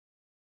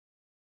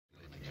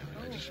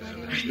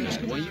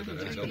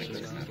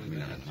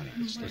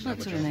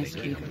Not so nice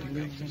people to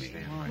live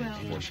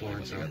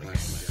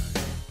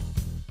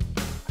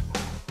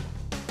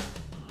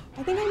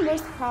I think I'm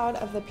most proud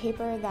of the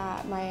paper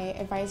that my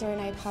advisor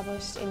and I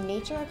published in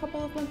Nature a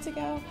couple of months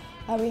ago.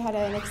 We had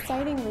an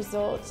exciting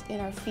result in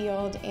our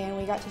field and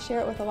we got to share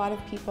it with a lot of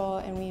people,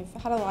 and we've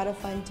had a lot of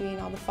fun doing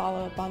all the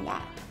follow-up on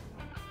that.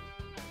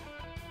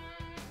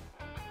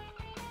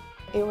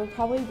 It would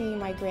probably be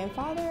my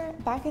grandfather.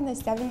 Back in the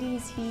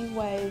 70s, he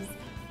was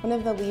one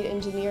of the lead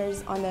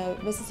engineers on the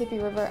Mississippi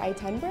River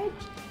I-10 bridge,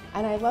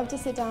 and I'd love to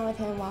sit down with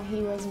him while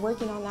he was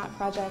working on that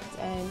project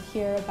and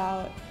hear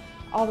about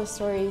all the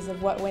stories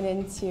of what went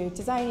into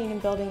designing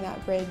and building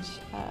that bridge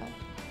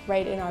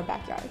right in our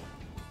backyard.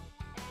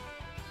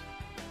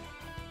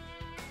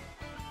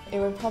 It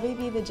would probably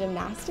be the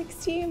gymnastics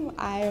team.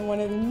 I am one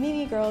of the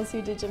many girls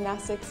who did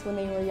gymnastics when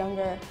they were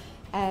younger,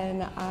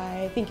 and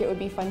I think it would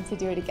be fun to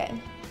do it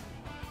again.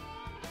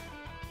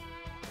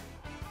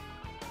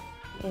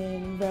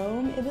 In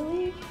Rome,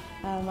 Italy.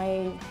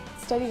 I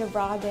studied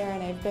abroad there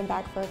and I've been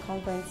back for a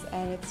conference,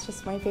 and it's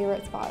just my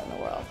favorite spot in the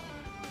world.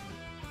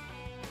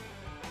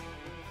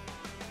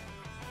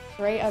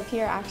 Right up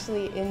here,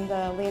 actually, in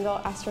the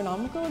Landell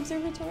Astronomical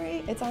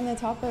Observatory. It's on the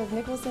top of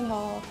Nicholson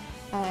Hall,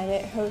 and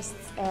it holds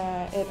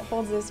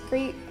this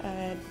great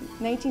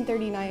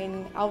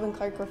 1939 Alvin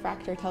Clark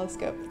refractor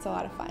telescope. It's a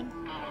lot of fun.